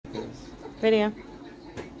Video.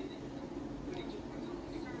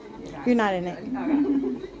 You're not in it. Okay.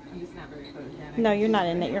 I'm just not very photogenic. No, you're not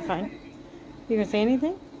in it. You're fine. You gonna say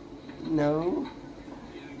anything? No.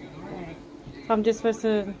 So I'm just supposed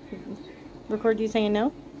to record you saying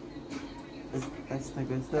no? That's the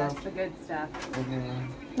good That's stuff. the good stuff. Okay.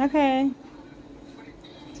 Okay.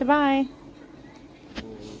 So bye.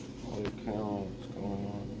 Holy cow, what's going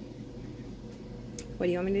on? What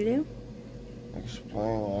do you want me to do?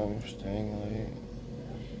 Explain why I'm staying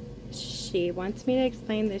late. She wants me to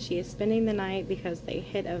explain that she is spending the night because they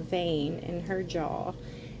hit a vein in her jaw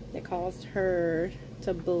that caused her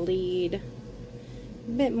to bleed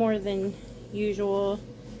a bit more than usual,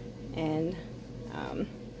 and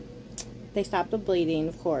they stopped the bleeding,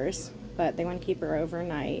 of course, but they want to keep her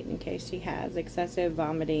overnight in case she has excessive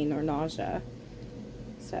vomiting or nausea,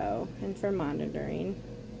 so, and for monitoring.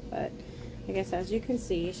 But I guess as you can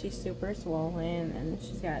see, she's super swollen and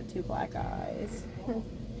she's got 2 black eyes.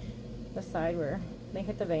 The side where they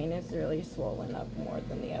hit the vein is really swollen up more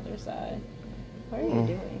than the other side. What are you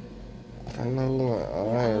doing? I know my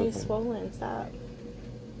eye. Your eye's swollen. Stop.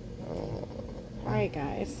 Alright,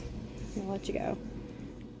 guys. I'll let you go.